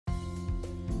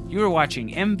You are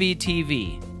watching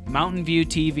MVTV, Mountain View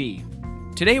TV.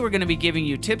 Today we're going to be giving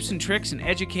you tips and tricks and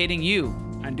educating you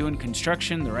on doing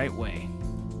construction the right way.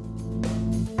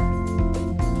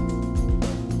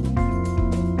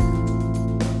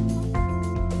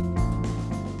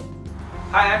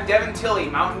 Hi, I'm Devon Tilley,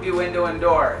 Mountain View Window and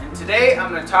Door, and today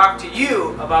I'm going to talk to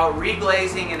you about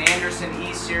reglazing an Andersen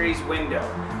E-Series window.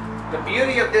 The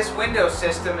beauty of this window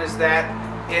system is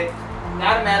that it's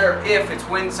not a matter of if, it's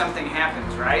when something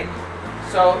happens, right?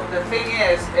 So the thing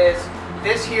is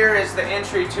this here is the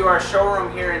entry to our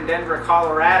showroom here in Denver,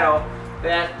 Colorado,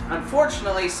 that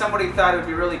unfortunately somebody thought it would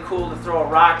be really cool to throw a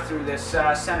rock through this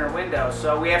center window,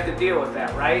 so we have to deal with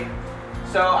that, right?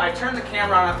 So I turned the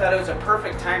camera on. I thought it was a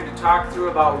perfect time to talk through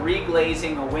about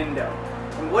reglazing a window.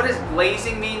 And what does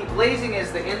glazing mean? Glazing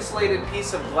is the insulated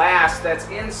piece of glass that's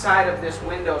inside of this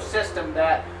window system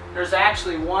that there's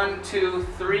actually 1, 2,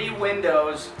 3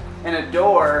 windows and a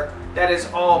door that is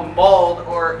all mulled,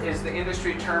 or is the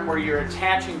industry term where you're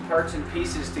attaching parts and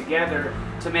pieces together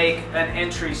to make an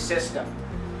entry system.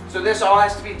 So this all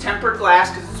has to be tempered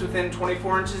glass because it's within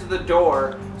 24 inches of the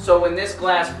door. So when this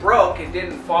glass broke, it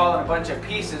didn't fall in a bunch of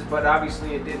pieces, but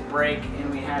obviously it did break and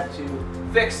we had to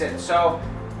fix it. So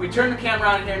we turn the camera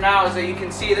on here now, so you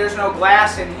can see there's no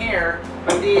glass in here,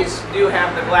 but these do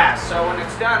have the glass. So when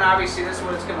it's done, obviously this is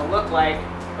what it's going to look like.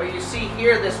 But you see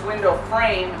here this window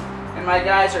frame, and my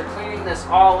guys are cleaning this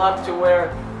all up to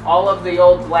where all of the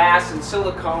old glass and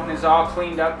silicone is all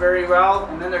cleaned up very well,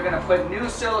 and then they're going to put new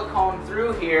silicone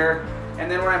through here, and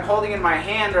then what I'm holding in my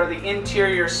hand are the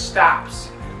interior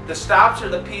stops. The stops are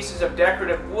the pieces of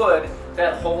decorative wood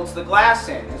that holds the glass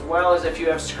in, as well as if you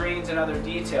have screens and other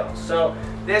details. So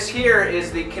this here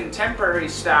is the contemporary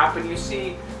stop, and you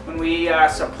see when we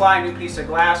supply a new piece of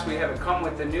glass, we have it come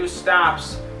with the new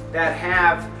stops that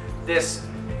have this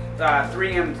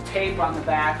 3M tape on the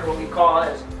back, or what we call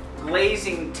as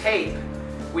glazing tape,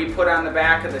 we put on the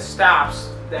back of the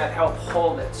stops that help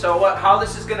hold it. So how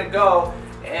this is going to go,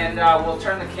 and we'll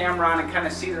turn the camera on and kind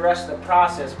of see the rest of the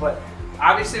process, but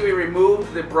obviously we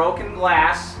removed the broken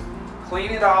glass,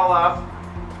 clean it all up.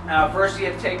 First you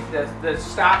have to take the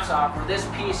stops off, where this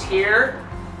piece here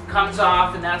comes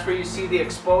off, and that's where you see the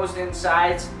exposed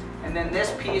insides, and then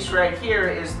this piece right here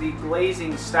is the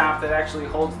glazing stop that actually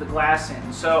holds the glass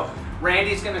in. So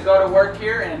Randy's going to go to work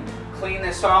here and clean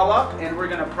this all up, and we're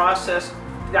going to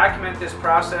document this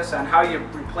process on how you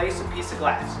replace a piece of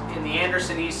glass in the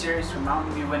Andersen E-Series from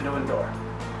Mountain View Window and Door.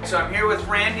 So I'm here with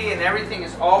Randy, and everything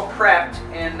is all prepped,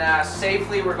 and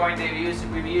safely we're going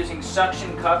to be using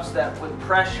suction cups that with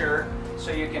pressure,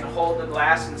 so you can hold the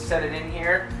glass and set it in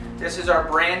here. This is our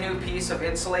brand new piece of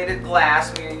insulated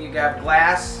glass, meaning you got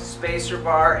glass, spacer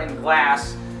bar, and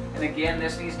glass. And again,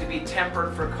 this needs to be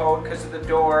tempered for code because of the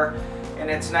door. And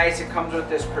it's nice, it comes with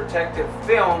this protective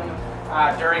film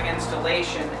during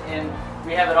installation, and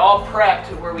we have it all prepped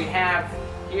where we have,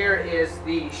 here is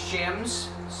the shims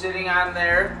sitting on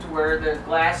there to where the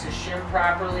glass is shimmed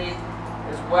properly,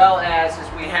 as well as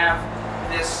we have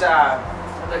this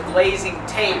the glazing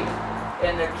tape.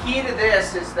 And the key to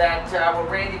this is that what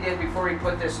Randy did before he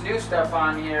put this new stuff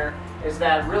on here is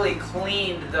that really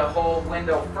cleaned the whole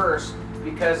window first,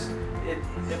 because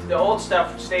if the old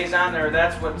stuff stays on there,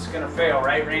 that's what's going to fail,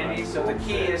 right, Randy? So the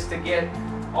key is to get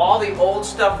all the old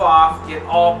stuff off, get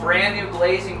all brand new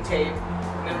glazing tape,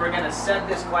 and then we're going to set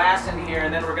this glass in here,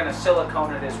 and then we're going to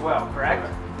silicone it as well, correct?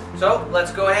 So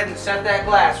let's go ahead and set that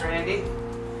glass, Randy.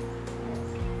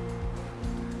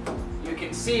 You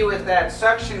can see with that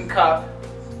suction cup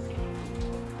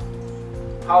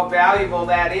how valuable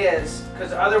that is,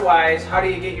 because otherwise, how do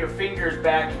you get your fingers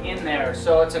back in there?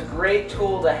 So it's a great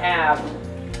tool to have.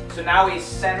 So now he's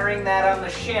centering that on the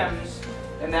shims,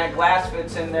 and that glass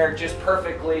fits in there just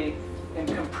perfectly, and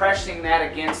compressing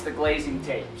that against the glazing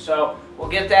tape. So we'll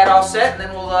get that all set, and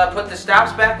then we'll put the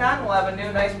stops back on. We'll have a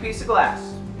new nice piece of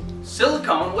glass.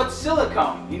 Silicone? What's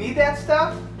silicone? You need that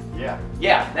stuff? Yeah.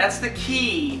 Yeah, that's the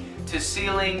key to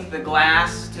sealing the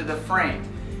glass to the frame.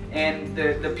 And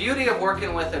the beauty of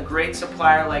working with a great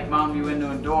supplier like Mountain View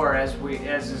Window and Door, as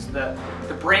is the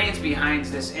brains behind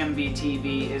this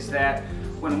MVTV, is that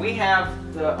when we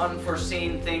have the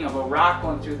unforeseen thing of a rock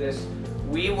going through this,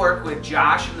 we work with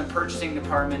Josh in the purchasing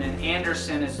department, and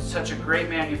Andersen is such a great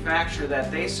manufacturer that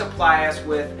they supply us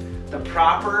with the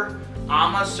proper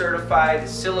AMA certified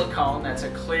silicone. That's a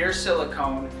clear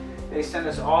silicone. They send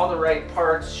us all the right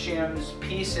parts, shims,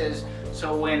 pieces,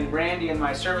 so when Randy and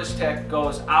my service tech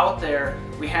goes out there,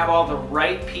 we have all the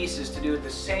right pieces to do it the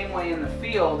same way in the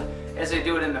field as they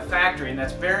do it in the factory. And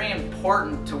that's very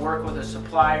important to work with a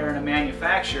supplier and a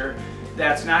manufacturer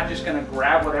that's not just going to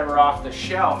grab whatever off the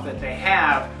shelf that they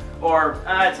have. or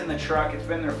it's in the truck, it's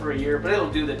been there for a year, but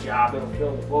it'll do the job, it'll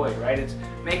fill the void, right? It's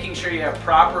making sure you have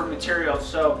proper materials.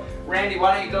 So Randy,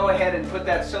 why don't you go ahead and put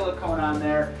that silicone on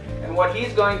there, and what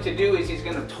he's going to do is he's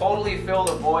going to totally fill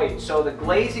the void. So the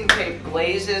glazing tape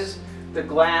glazes the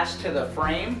glass to the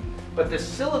frame, but the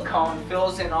silicone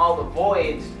fills in all the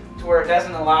voids to where it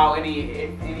doesn't allow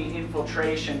any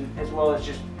infiltration, as well as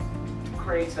just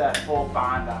creates that full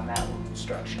bond on that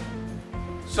structure.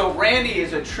 So Randy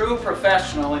is a true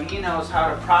professional, and he knows how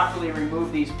to properly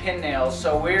remove these pin nails.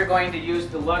 So we're going to use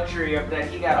the luxury of that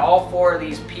he got all 4 of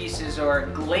these pieces, or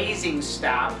glazing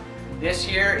stop. This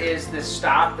here is the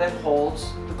stop that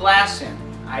holds the glass in,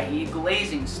 i.e.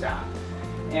 glazing stop.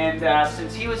 And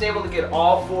since he was able to get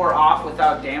all 4 off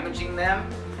without damaging them,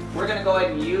 we're going to go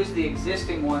ahead and use the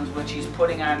existing ones, which he's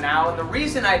putting on now. And the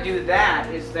reason I do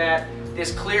that is that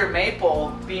this clear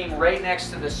maple being right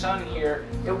next to the sun here,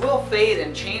 it will fade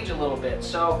and change a little bit.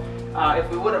 So if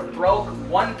we would have broke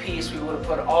one piece, we would have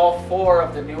put all 4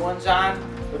 of the new ones on.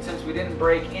 But since we didn't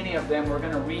break any of them, we're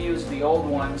going to reuse the old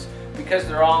ones because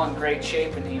they're all in great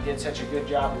shape, and he did such a good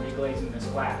job of reglazing this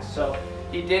glass. So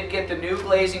he did get the new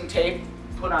glazing tape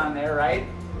put on there, right?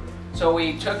 So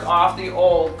we took off the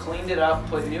old, cleaned it up,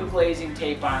 put new glazing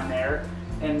tape on there,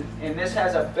 and this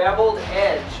has a beveled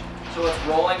edge, so it's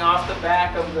rolling off the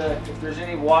back of the, if there's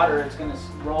any water, it's going to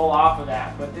roll off of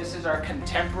that. But this is our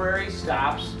contemporary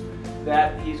stops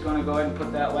that he's going to go ahead and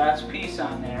put that last piece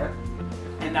on there,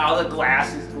 and now the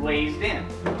glass is glazed in.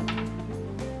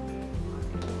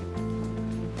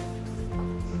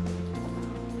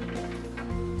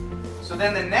 So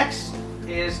then the next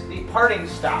is the parting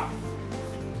stop.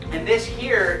 And this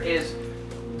here is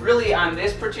really, on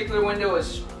this particular window,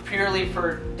 is purely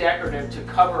for decorative, to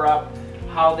cover up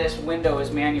how this window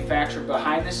is manufactured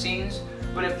behind the scenes.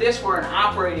 But if this were an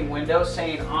operating window,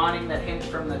 say an awning that hinged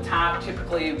from the top,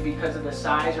 typically because of the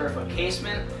size, or if a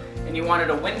casement, and you wanted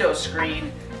a window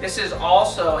screen, this is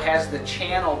also has the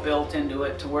channel built into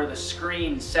it to where the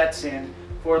screen sets in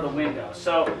for the window.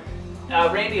 So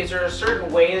Randy, is there a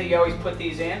certain way that you always put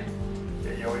these in?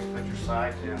 Yeah, you always put your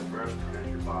sides in first, and then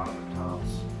your bottom and tops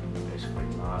basically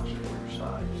notch for your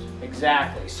sides.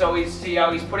 Exactly. So we see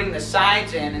how he's putting the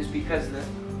sides in is because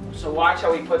so watch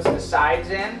how he puts the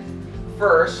sides in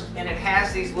first, and it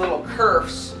has these little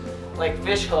kerfs like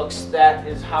fish hooks. That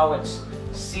is how it's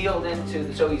sealed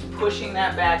into. So he's pushing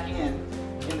that back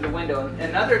into the window. And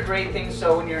another great thing,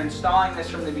 so when you're installing this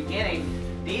from the beginning,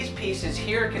 these pieces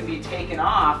here can be taken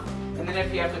off. And then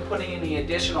if you have to put in any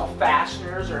additional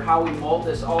fasteners, or how we mold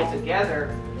this all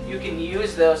together, you can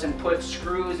use those and put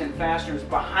screws and fasteners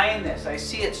behind this. I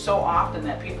see it so often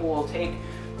that people will take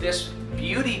this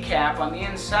beauty cap on the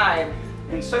inside,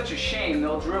 and such a shame,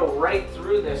 they'll drill right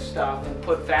through this stuff and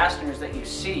put fasteners that you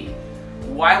see.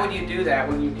 Why would you do that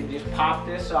when you can just pop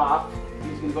this off?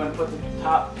 He's going to go and put the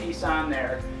top piece on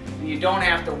there, and you don't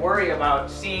have to worry about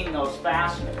seeing those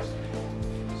fasteners.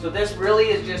 So this really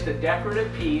is just a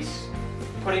decorative piece,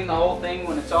 putting the whole thing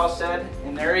when it's all said,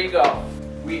 and there you go.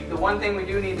 The one thing we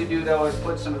do need to do though is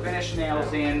put some finish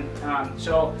nails in.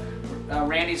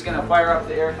 Randy's going to fire up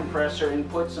the air compressor and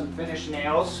put some finish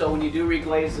nails. So when you do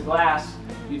reglaze the glass,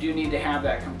 you do need to have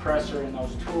that compressor and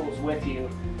those tools with you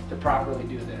to properly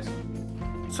do this.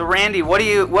 So Randy,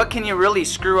 what can you really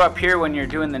screw up here when you're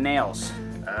doing the nails?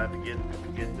 To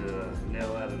get the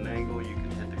nail at an angle, you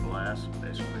can hit the glass,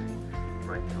 basically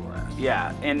break the glass.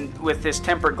 Yeah, and with this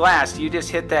tempered glass, you just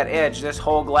hit that edge, this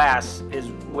whole glass is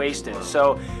wasted.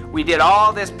 So we did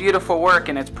all this beautiful work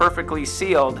and it's perfectly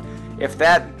sealed. If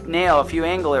that nail, if you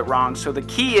angle it wrong, so the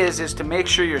key is to make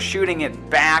sure you're shooting it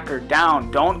back or down.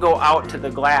 Don't go out to the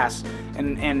glass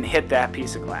and hit that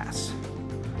piece of glass.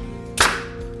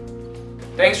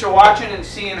 Thanks for watching and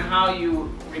seeing how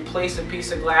you replace a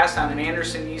piece of glass on an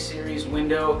Andersen E-Series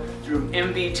window through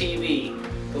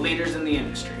MVTV, the leaders in the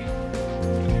industry.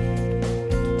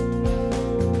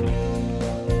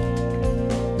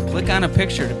 Click on a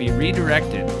picture to be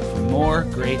redirected for more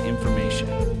great information.